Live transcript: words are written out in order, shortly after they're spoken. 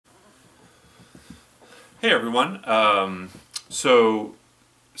Hey everyone. So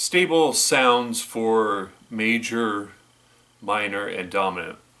stable sounds for major, minor, and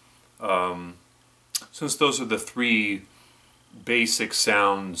dominant. Since those are the three basic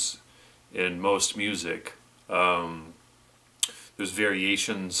sounds in most music, there's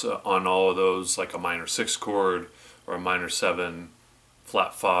variations on all of those, like a minor 6 chord or a minor 7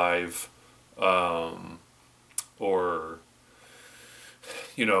 flat 5, or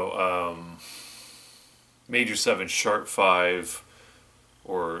major 7 sharp 5,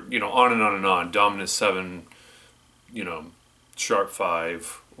 or on and on and on, dominant 7 sharp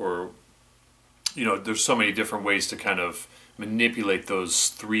 5, or there's so many different ways to kind of manipulate those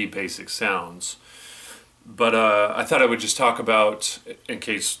three basic sounds. But I thought I would just talk about, in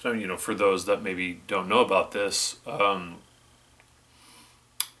case for those that maybe don't know about this,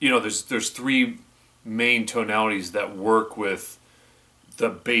 there's three main tonalities that work with the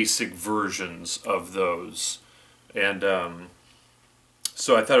basic versions of those. And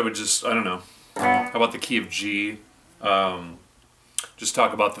so I thought I would just, I don't know, how about the key of G? Just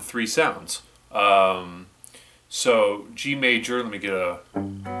talk about the three sounds. So G major, let me get a...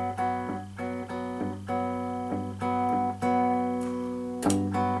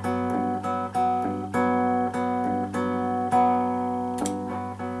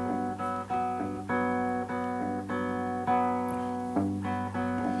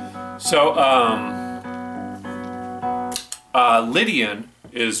 So, Lydian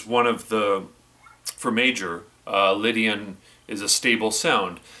is one of the, for major, Lydian is a stable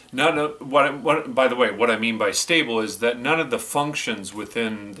sound. By the way, what I mean by stable is that none of the functions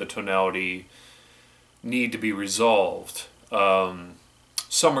within the tonality need to be resolved. Some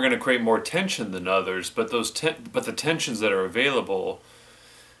are going to create more tension than others, but the tensions that are available,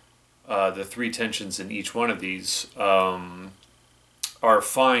 the three tensions in each one of these, are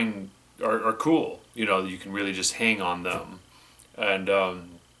fine, are cool. You can really just hang on them. And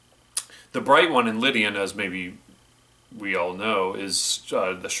the bright one in Lydian, as maybe we all know, is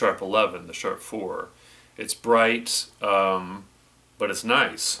the sharp 11, the sharp 4. It's bright, but it's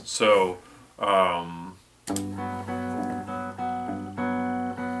nice. So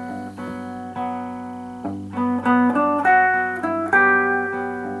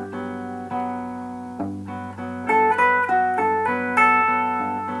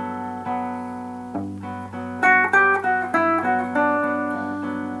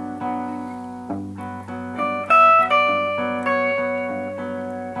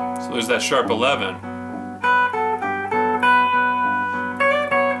there's that sharp 11.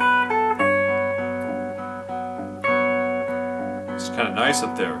 It's kind of nice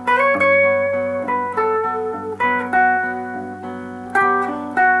up there.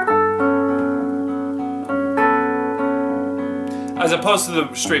 As opposed to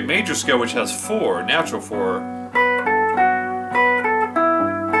the straight major scale, which has 4, natural 4.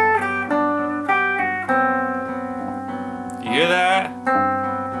 You hear that?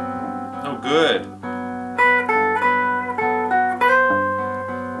 Oh, good.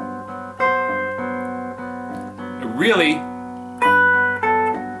 It really,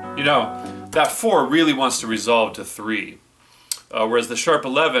 that 4 really wants to resolve to 3. Whereas the sharp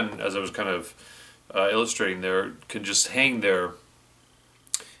 11, as I was kind of illustrating there, can just hang there,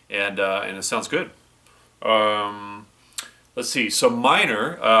 and it sounds good. Let's see. So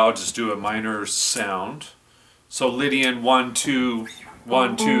minor, I'll just do a minor sound. So Lydian 1, 2,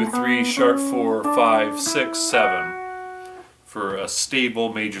 1, 2, 3, sharp 4, 5, 6, 7 for a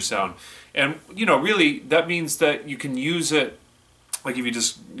stable major sound. And really that means that you can use it, like if you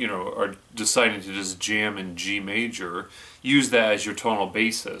just are deciding to just jam in G major, use that as your tonal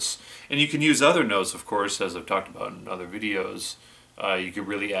basis. And you can use other notes, of course, as I've talked about in other videos. You could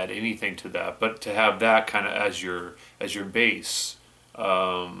really add anything to that, but to have that kind of as your bass,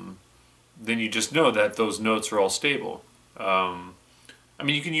 then you just know that those notes are all stable. I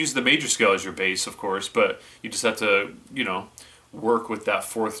mean, you can use the major scale as your bass, of course, but you just have to, work with that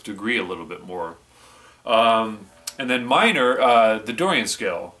 4th degree a little bit more. And then minor, the Dorian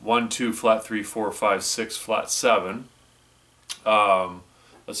scale, 1, 2, flat 3, 4, 5, 6, flat 7.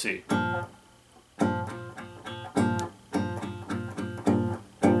 Let's see.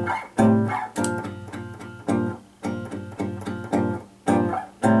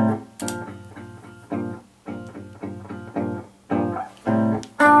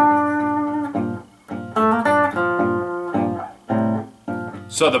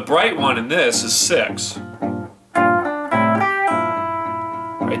 So the bright one in this is 6.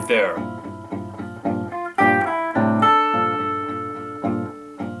 Right there.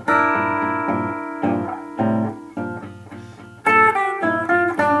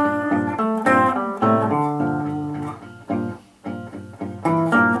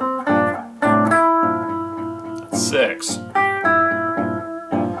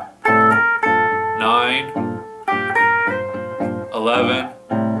 11.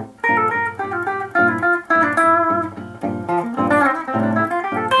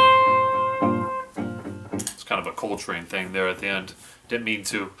 It's kind of a Coltrane thing there at the end. Didn't mean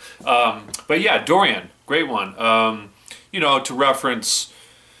to. But yeah, Dorian, great one. You know, to reference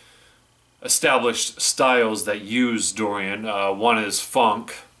established styles that use Dorian. One is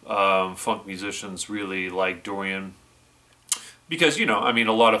funk. Funk musicians really like Dorian because, you know, I mean,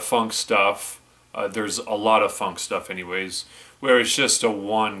 a lot of funk stuff, there's a lot of funk stuff anyways, where it's just a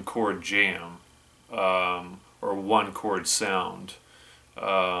one chord jam or one chord sound.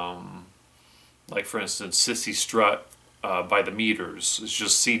 Like for instance, Sissy Strut by the Meters. It's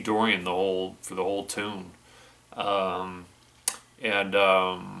just C Dorian for the whole tune.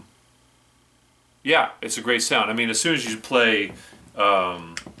 Yeah, it's a great sound. I mean, as soon as you play,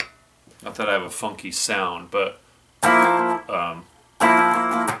 not that I have a funky sound, but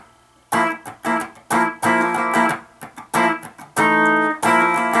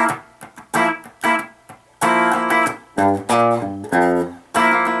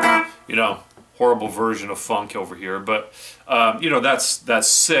you know, horrible version of funk over here, but you know, that's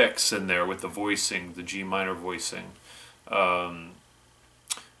 6 in there with the voicing, the G minor voicing.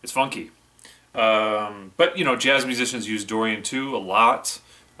 It's funky. But you know, jazz musicians use Dorian too a lot.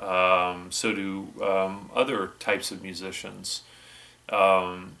 So do other types of musicians.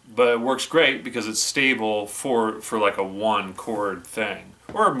 But it works great because it's stable for like a one chord thing,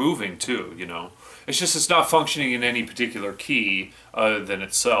 or moving too, you know. It's just it's not functioning in any particular key other than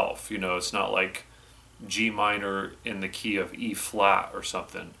itself, you know. It's not like G minor in the key of E flat or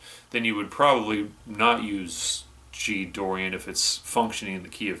something. Then you would probably not use G Dorian if it's functioning in the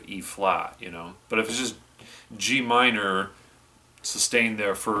key of E flat, you know. But if it's just G minor sustained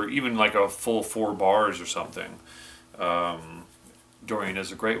there for even like a full 4 bars or something, Dorian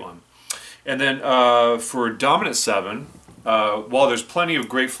is a great one. And then for dominant 7, while there's plenty of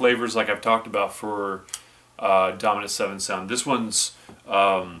great flavors like I've talked about for dominant 7 sound, this one's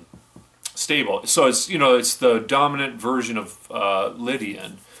stable. So it's, you know, it's the dominant version of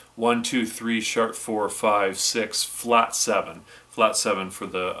Lydian. 1, 2, 3, sharp 4, 5, 6, flat 7. Flat 7 for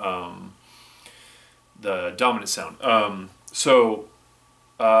the dominant sound. So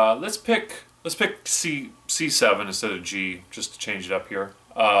let's pick C7 instead of G, just to change it up here.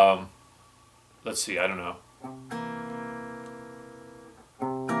 Let's see, I don't know.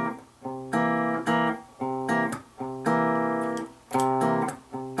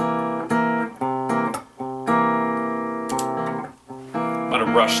 I'm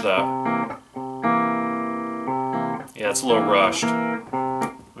gonna rush that. Yeah, it's a little rushed.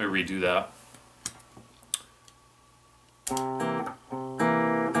 Let me redo that.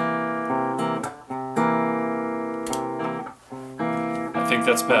 I think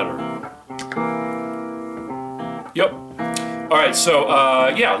that's better. Yep. All right, so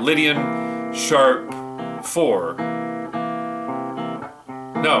yeah, Lydian sharp 4.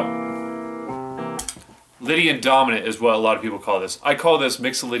 No. Lydian dominant is what a lot of people call this. I call this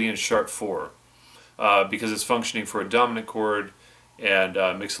Mixolydian sharp 4 because it's functioning for a dominant chord, and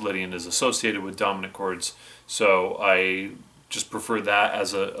Mixolydian is associated with dominant chords. So I just prefer that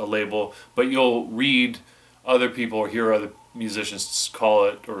as a label. But you'll read other people or hear other musicians call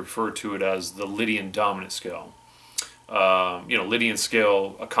it or refer to it as the Lydian dominant scale. You know, Lydian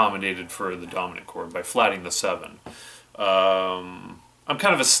scale accommodated for the dominant chord by flatting the 7. I'm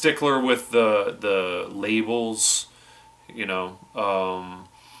kind of a stickler with the labels, you know,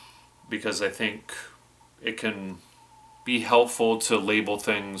 because I think it can be helpful to label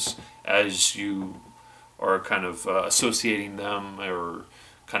things as you are kind of associating them or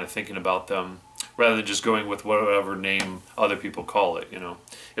kind of thinking about them, rather than just going with whatever name other people call it, you know.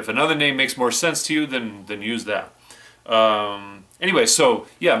 If another name makes more sense to you, then use that. Anyway, so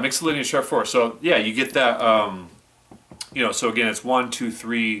yeah, Mixolydian sharp 4. So yeah, you get that, you know, so again, it's 1, 2,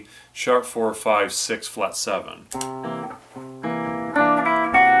 3, sharp 4, 5, 6, flat 7.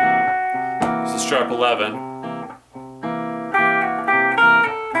 So sharp 11.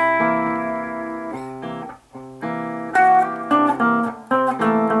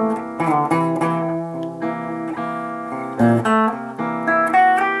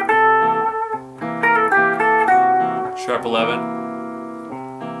 Sharp 11.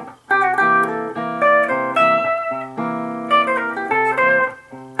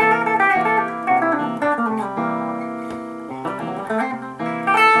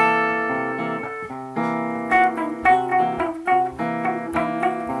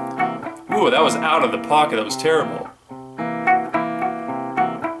 Ooh, that was out of the pocket. That was terrible.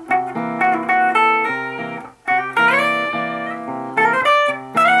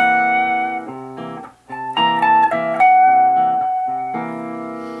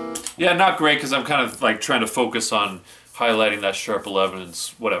 Yeah, not great because I'm kind of like trying to focus on highlighting that sharp 11 and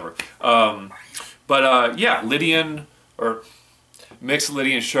whatever. Yeah, Lydian or mixed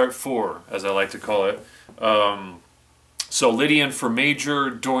Lydian sharp 4, as I like to call it. So Lydian for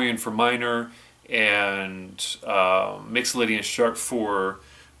major, Dorian for minor, and mixed Lydian sharp 4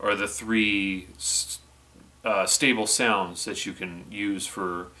 are the three stable sounds that you can use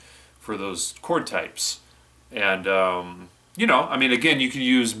for those chord types. And you know, I mean, again, you can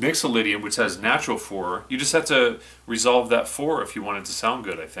use Mixolydian, which has natural 4. You just have to resolve that 4 if you want it to sound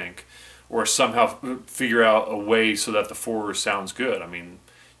good, I think. Or somehow figure out a way so that the 4 sounds good. I mean,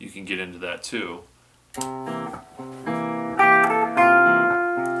 you can get into that too. Like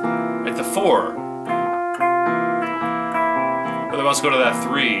the 4. But then let's go to that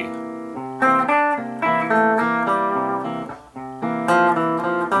 3.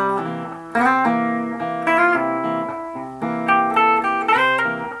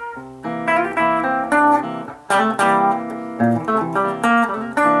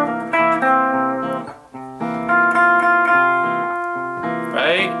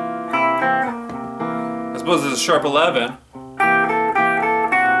 Right? I suppose it's a sharp 11.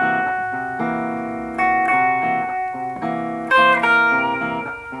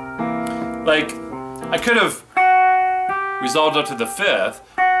 Like, I could have resolved up to the 5th,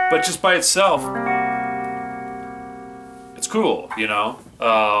 but just by itself, it's cool, you know?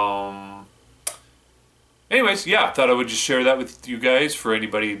 Anyways, yeah, I thought I would just share that with you guys for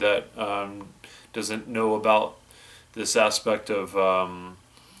anybody that doesn't know about this aspect of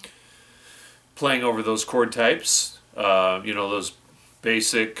playing over those chord types. You know, those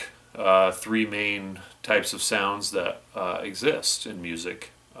basic 3 main types of sounds that exist in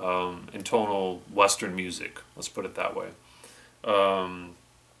music, in tonal Western music, let's put it that way.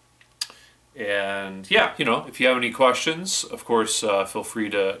 And yeah, you know, if you have any questions, of course, feel free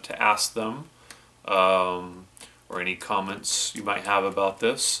to ask them, or any comments you might have about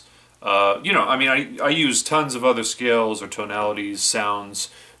this. You know, I mean, I use tons of other scales or tonalities, sounds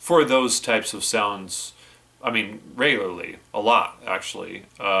for those types of sounds. I mean, regularly, a lot actually.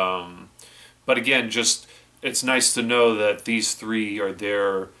 But again, just it's nice to know that these 3 are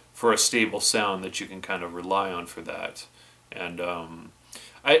there for a stable sound that you can kind of rely on for that. And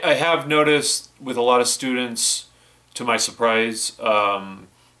I have noticed with a lot of students, to my surprise,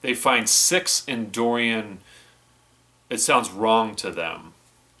 they find 6 in Dorian, it sounds wrong to them.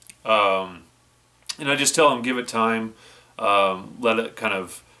 And I just tell them, give it time, let it kind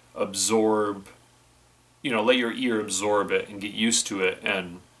of absorb, you know, let your ear absorb it and get used to it,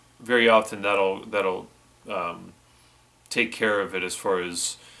 and very often that'll take care of it as far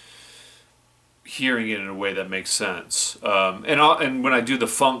as hearing it in a way that makes sense. And when I do the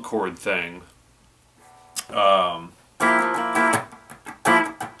funk chord thing,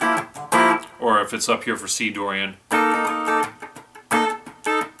 or if it's up here for C Dorian,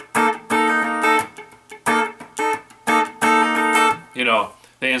 you know,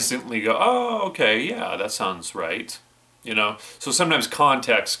 they instantly go, oh, okay, yeah, that sounds right. You know, so sometimes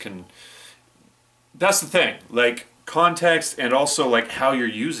context can, that's the thing, like context and also like how you're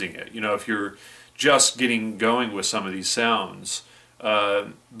using it. You know, if you're just getting going with some of these sounds,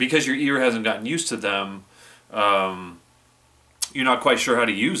 because your ear hasn't gotten used to them, you're not quite sure how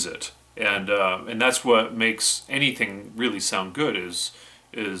to use it. And that's what makes anything really sound good is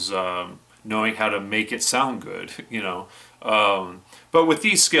knowing how to make it sound good, you know. But with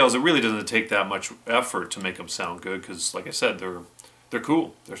these scales, it really doesn't take that much effort to make them sound good because, like I said, they're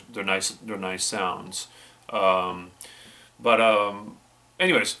cool. They're nice. They're nice sounds.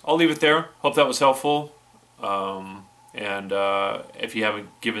 Anyways, I'll leave it there. Hope that was helpful. And if you haven't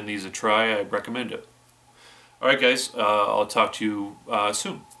given these a try, I'd recommend it. All right, guys. I'll talk to you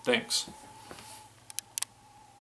soon. Thanks.